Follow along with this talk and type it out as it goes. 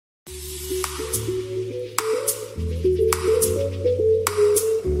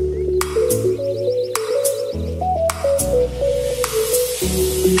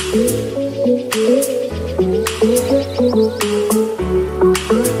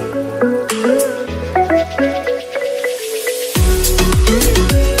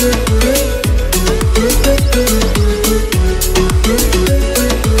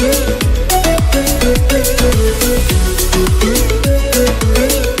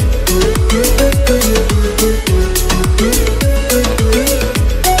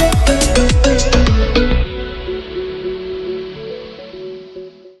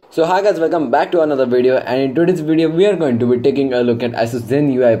So hi guys, welcome back to another video, and in today's video we are going to be taking a look at Asus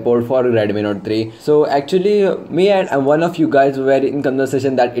Zen UI port for Redmi Note 3. So actually me and one of you guys were in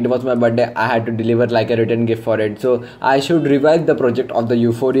conversation that it was my birthday, I had to deliver like a return gift for it. So I should revive the project of the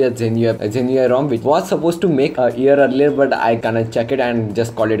Euphoria Zen UI ROM, which was supposed to make a year earlier, but I kinda check it and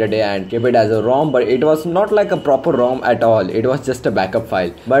just call it a day and keep it as a ROM. But it was not like a proper ROM at all, it was just a backup file.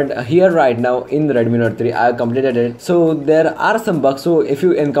 But here right now in Redmi Note 3 I have completed it. So there are some bugs, so if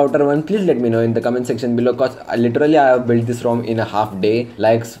you encounter one, please let me know in the comment section below, because literally I have built this ROM in a half day.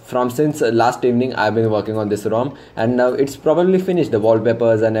 Like since last evening I've been working on this ROM, and now it's probably finished. The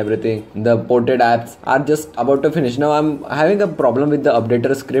wallpapers and everything, the ported apps are just about to finish. Now I'm having a problem with the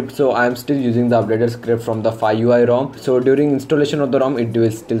updater script, so I'm still using the updater script from the FiUI ROM. So during installation of the ROM it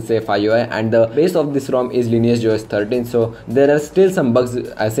will still say FiUI, and the base of this ROM is Lineage OS 13. So there are still some bugs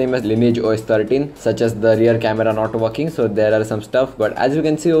same as Lineage OS 13, such as the rear camera not working. So there are some stuff, but as you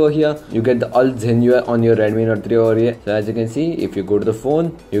can see over here, you get the all Zen UI on your Redmi Note 3 over here. So as you can see, if you go to the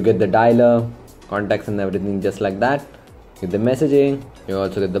phone, you get the dialer, contacts and everything just like that. You get the messaging, you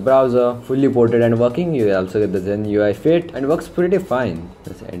also get the browser fully ported and working. You also get the Zen UI fit and works pretty fine.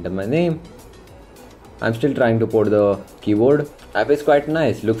 Just enter my name. I'm still trying to port the keyboard. App is quite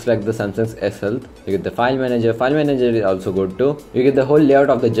nice, looks like the Samsung's S Health. You get the file manager is also good too. You get the whole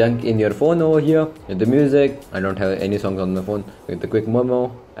layout of the junk in your phone over here. You get the music, I don't have any songs on my phone. You get the quick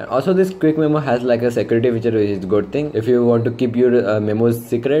memo, and also this quick memo has like a security feature, which is a good thing if you want to keep your memos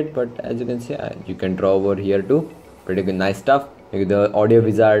secret. But as you can see, you can draw over here too. Pretty good, nice stuff. The audio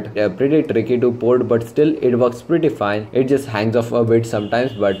wizard, pretty tricky to port, but still it works pretty fine. It just hangs off a bit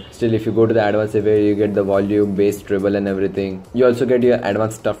sometimes, but still if you go to the advanced where you get the volume, bass, treble and everything. You also get your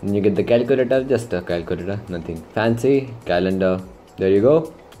advanced stuff, and you get the calculator, just a calculator, nothing fancy. Calendar, there you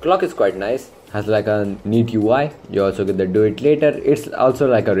go. Clock is quite nice, has like a neat UI. You also get the do it later, it's also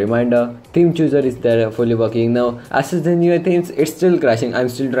like a reminder. Theme chooser is there, fully working. Now Asus Zen UI themes, it's still crashing. I'm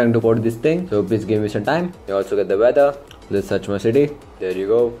still trying to port this thing, so please give me some time. You also get the weather. Let's search my city. There you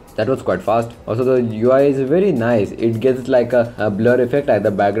go. That was quite fast. Also the UI is very nice. It gets like a blur effect at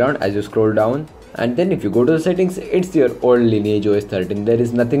the background as you scroll down. And then if you go to the settings, it's your old Lineage OS 13. There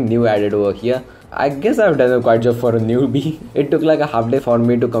is nothing new added over here. I guess I've done a quite job for a newbie. It took like a half day for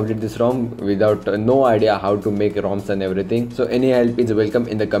me to complete this ROM without no idea how to make ROMs and everything. So any help is welcome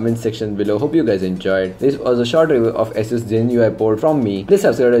in the comment section below. Hope you guys enjoyed. This was a short review of Asus Zen UI port from me. Please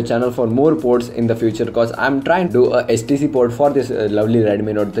subscribe to the channel for more ports in the future, because I'm trying to do a HTC port for this lovely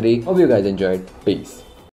Redmi Note 3. Hope you guys enjoyed. Peace.